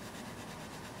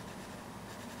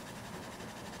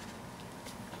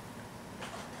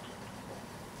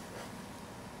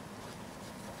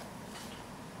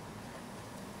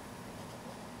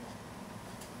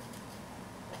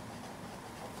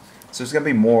 So there's going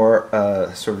to be more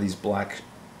sort of these black,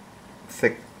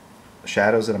 thick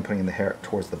shadows that I'm putting in the hair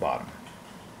towards the bottom.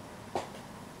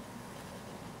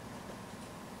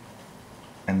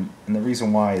 And the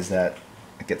reason why is that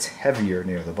it gets heavier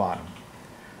near the bottom.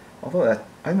 Although that,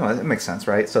 I know that makes sense,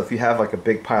 right? So if you have like a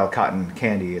big pile of cotton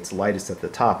candy, it's lightest at the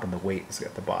top and the weight is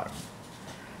at the bottom.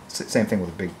 Same thing with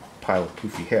a big pile of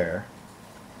poofy hair.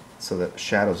 So the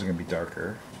shadows are going to be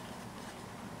darker.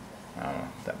 I don't know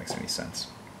if that makes any sense.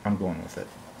 I'm going with it.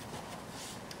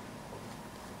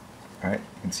 Alright,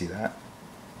 you can see that.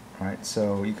 Alright,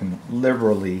 so you can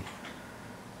liberally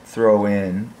throw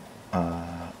in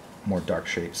more dark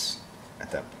shapes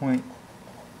at that point.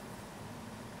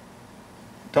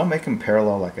 Don't make them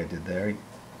parallel like I did there.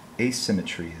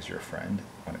 Asymmetry is your friend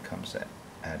when it comes to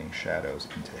adding shadows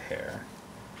into hair.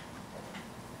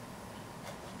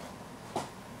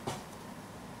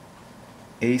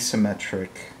 Asymmetric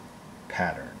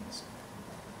patterns.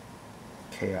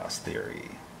 Chaos theory.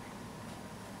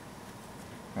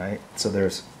 Right? So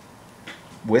there's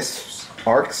wisps,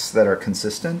 arcs that are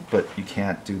consistent, but you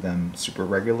can't do them super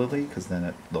regularly because then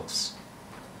it looks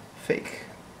fake.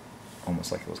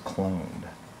 Almost like it was cloned.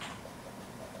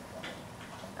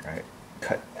 Right?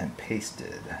 Cut and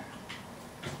pasted.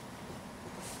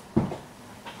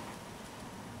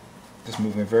 Just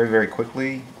moving very, very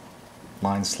quickly.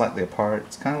 Lines slightly apart.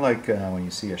 It's kind of like when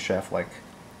you see a chef like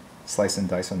slice and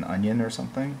dice an onion or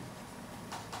something.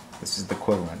 This is the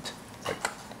equivalent. It's like,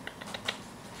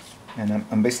 and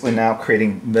I'm basically now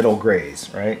creating middle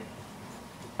grays, right?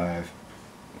 I've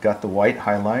got the white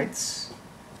highlights.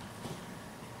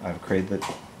 I've created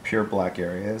the pure black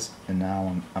areas, and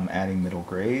now I'm adding middle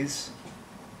grays.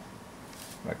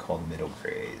 What I call middle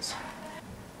grays.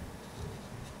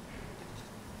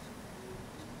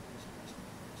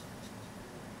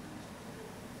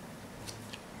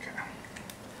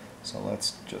 So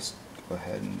let's just go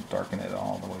ahead and darken it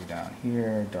all the way down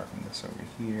here, darken this over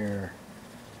here,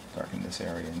 darken this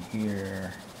area in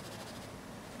here.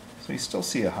 So you still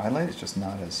see a highlight, it's just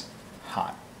not as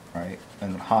hot, right?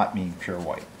 And hot meaning pure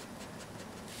white.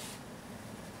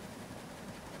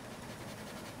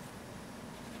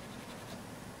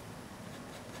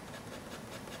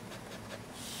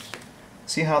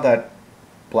 See how that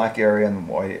black area and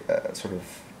white sort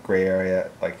of gray area,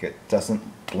 like it doesn't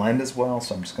blend as well,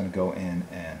 so I'm just going to go in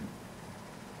and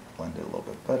blend it a little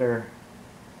bit better.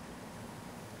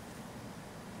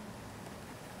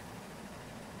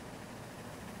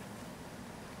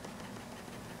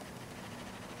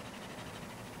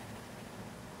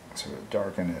 Sort of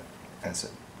darken it as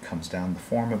it comes down the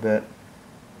form a bit.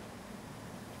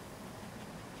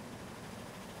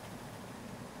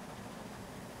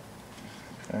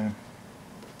 Okay.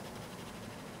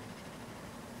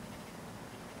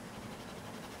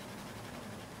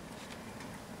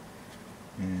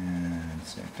 And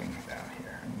same thing down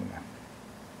here.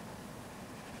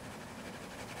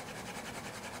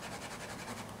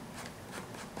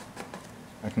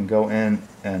 I can go in,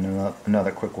 and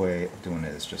another quick way of doing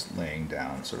it is just laying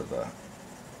down sort of a,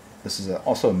 this is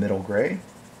also a middle gray,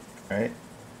 right?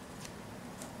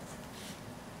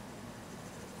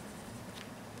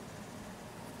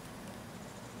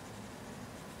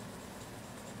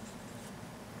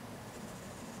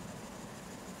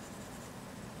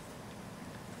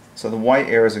 So the white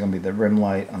areas are going to be the rim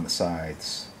light on the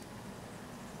sides.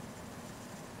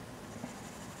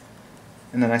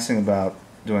 And the nice thing about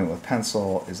doing it with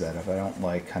pencil is that if I don't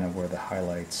like kind of where the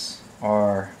highlights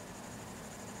are,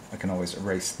 I can always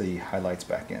erase the highlights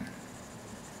back in.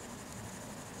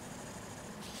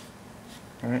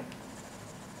 Alright.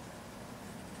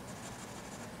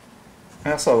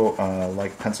 I also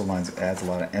like pencil lines. It adds a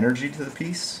lot of energy to the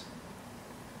piece.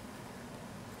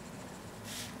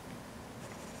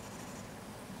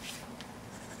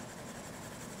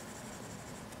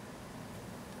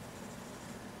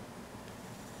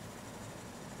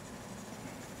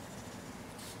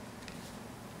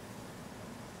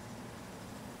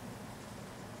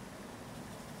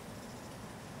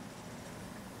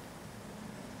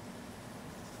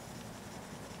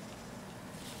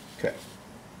 Okay.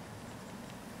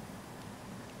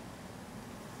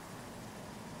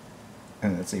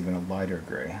 And it's even a lighter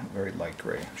gray, very light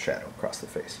gray shadow across the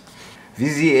face.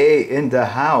 Vizier in the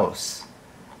house.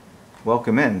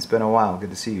 Welcome in. It's been a while.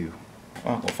 Good to see you.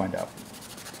 Well, we'll find out.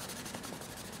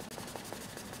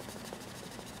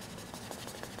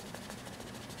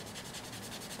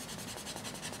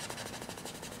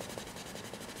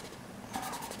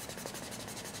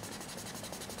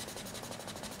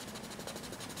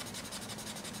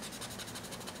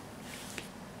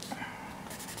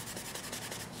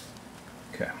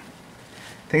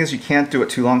 Thing is, you can't do it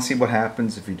too long. See what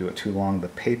happens if you do it too long. The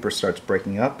paper starts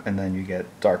breaking up, and then you get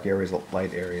dark areas,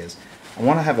 light areas. I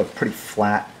want to have a pretty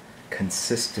flat,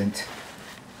 consistent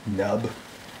nub,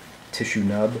 tissue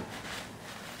nub.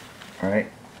 All right.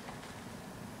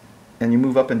 And you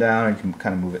move up and down, and you can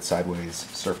kind of move it sideways,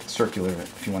 circular,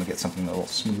 if you want to get something a little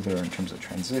smoother in terms of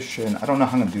transition. I don't know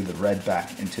how I'm going to do the red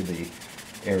back into the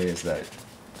areas that,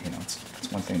 you know, it's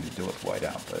one thing to do with white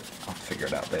out, but I'll figure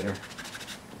it out later.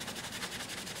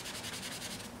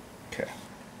 Okay.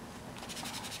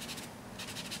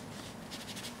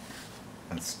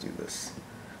 Let's do this.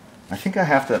 I think I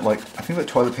have to, like, I think the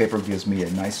toilet paper gives me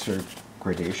a nicer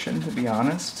gradation, to be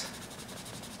honest.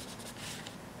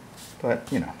 But,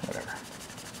 you know, whatever.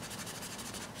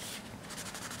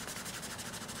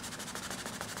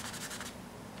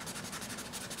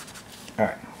 All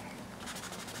right.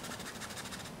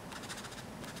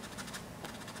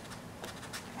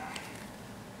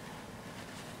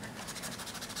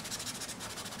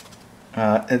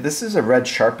 This is a red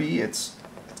Sharpie. It's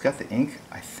got the ink.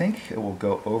 I think it will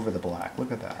go over the black.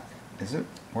 Look at that. Is it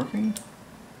working?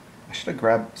 I should have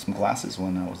grabbed some glasses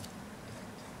when I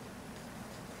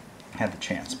had the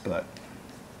chance, but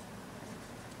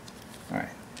all right.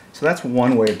 So that's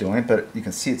one way of doing it, but you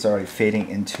can see it's already fading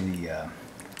into the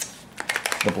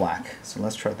black. So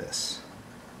let's try this.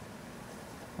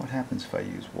 What happens if I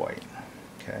use white?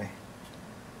 Okay.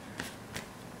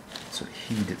 So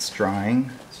heat, it's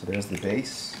drying. So there's the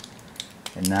base.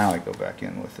 And now I go back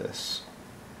in with this.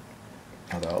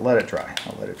 Although I'll let it dry.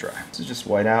 I'll let it dry. This is just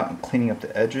white out and cleaning up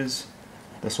the edges.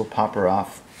 This will popper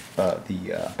off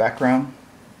the background.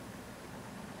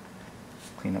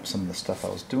 Clean up some of the stuff I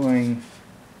was doing.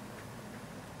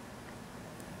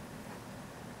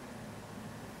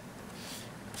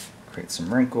 Create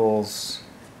some wrinkles.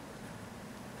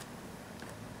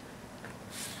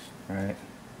 All right.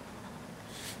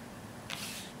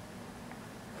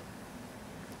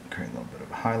 Create a little bit of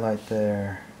a highlight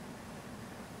there.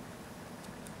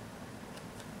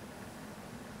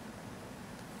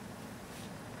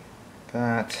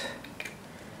 That.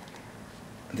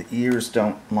 The ears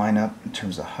don't line up in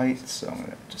terms of height, so I'm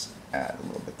going to just add a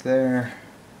little bit there.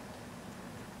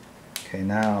 Okay,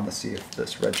 now let's see if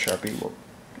this red Sharpie will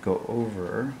go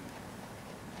over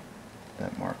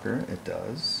that marker. It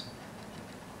does.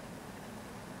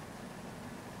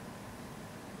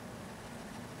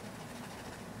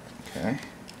 Okay.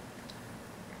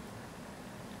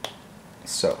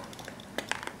 So,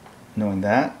 knowing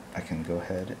that, I can go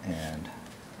ahead and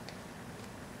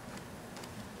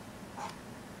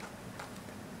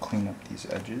clean up these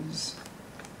edges.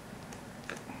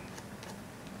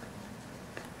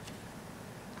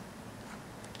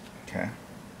 Okay.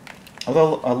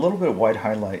 Although a little bit of white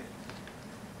highlight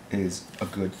is a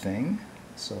good thing,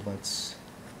 so let's.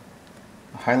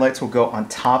 Highlights will go on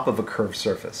top of a curved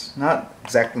surface, not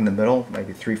exactly in the middle,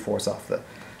 maybe 3/4 off the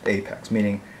apex.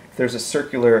 Meaning, if there's a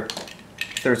circular,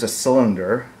 if there's a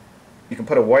cylinder, you can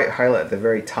put a white highlight at the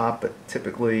very top, but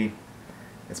typically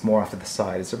it's more off to the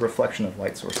side. It's a reflection of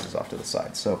light sources off to the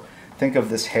side. So think of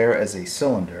this hair as a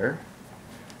cylinder.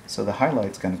 So the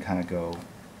highlight's going to kind of go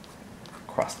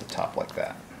across the top like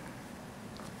that.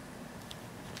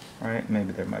 All right,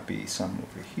 maybe there might be some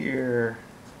over here.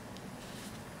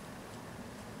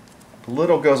 A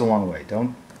little goes a long way.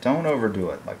 Don't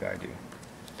overdo it like I do.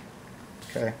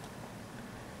 Okay.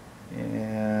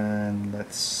 And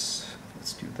let's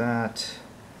do that.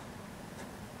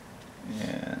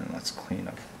 And let's clean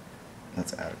up.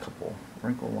 Let's add a couple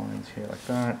wrinkle lines here like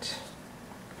that.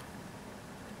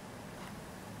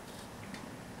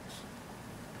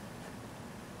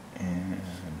 And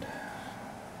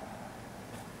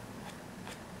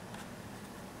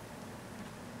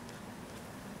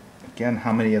again,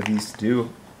 how many of these to do?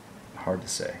 Hard to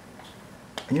say.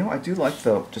 And you know, I do like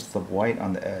just the white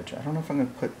on the edge. I don't know if I'm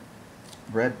going to put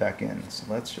red back in, so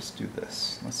let's just do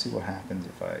this. Let's see what happens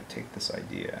if I take this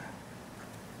idea,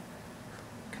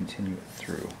 continue it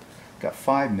through. Got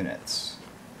 5 minutes.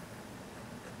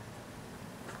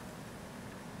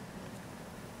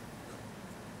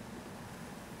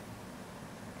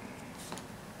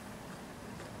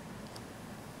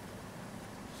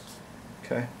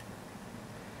 Okay.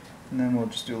 And then we'll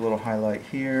just do a little highlight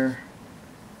here.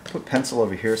 Put pencil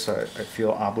over here, so I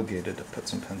feel obligated to put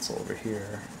some pencil over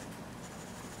here.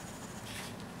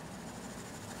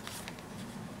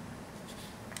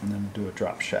 And then do a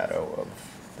drop shadow of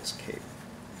this cape,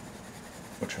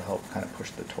 which will help kind of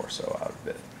push the torso out a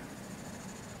bit.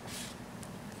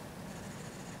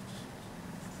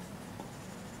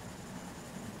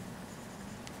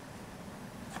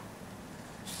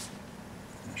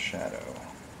 And a shadow.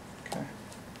 Okay.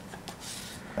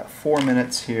 4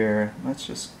 minutes here. Let's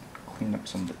just clean up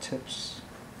some of the tips.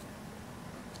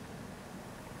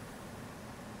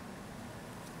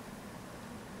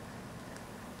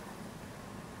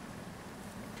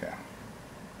 Okay.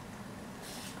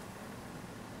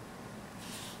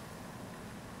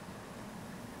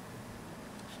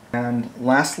 And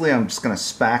lastly, I'm just going to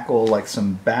spackle like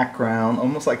some background,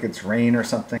 almost like it's rain or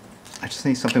something. I just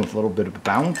need something with a little bit of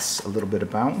bounce,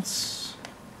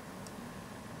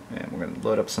 And we're going to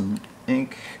load up some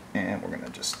ink, and we're going to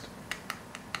just...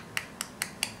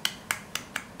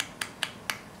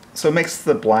 So it makes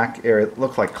the black area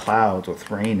look like clouds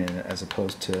with rain in it, as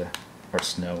opposed to, or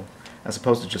snow, as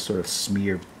opposed to just sort of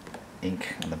smeared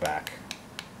ink on the back.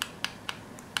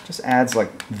 Just adds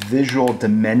like visual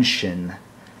dimension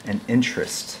and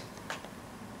interest,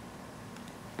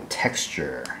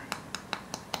 texture,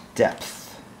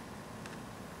 depth.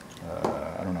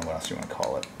 I don't know what else you want to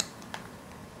call it.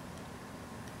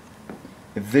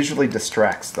 It visually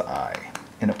distracts the eye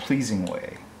in a pleasing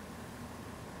way.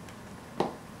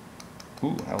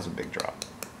 Ooh, that was a big drop.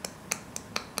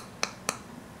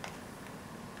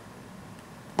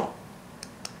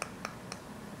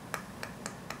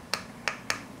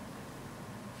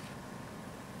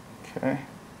 Okay.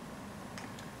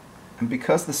 And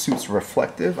because the suit's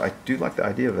reflective, I do like the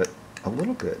idea of it a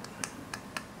little bit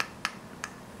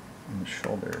on the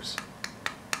shoulders.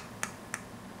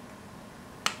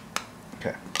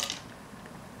 Okay.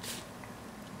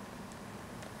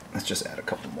 Let's just add a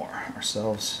couple more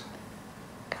ourselves.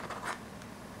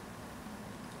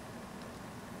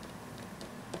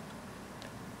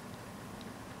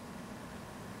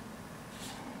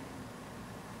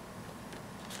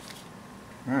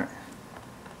 All right.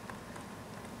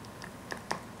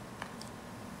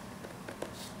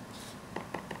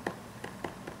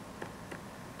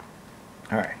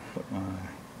 All right, put my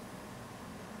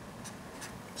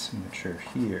signature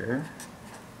here.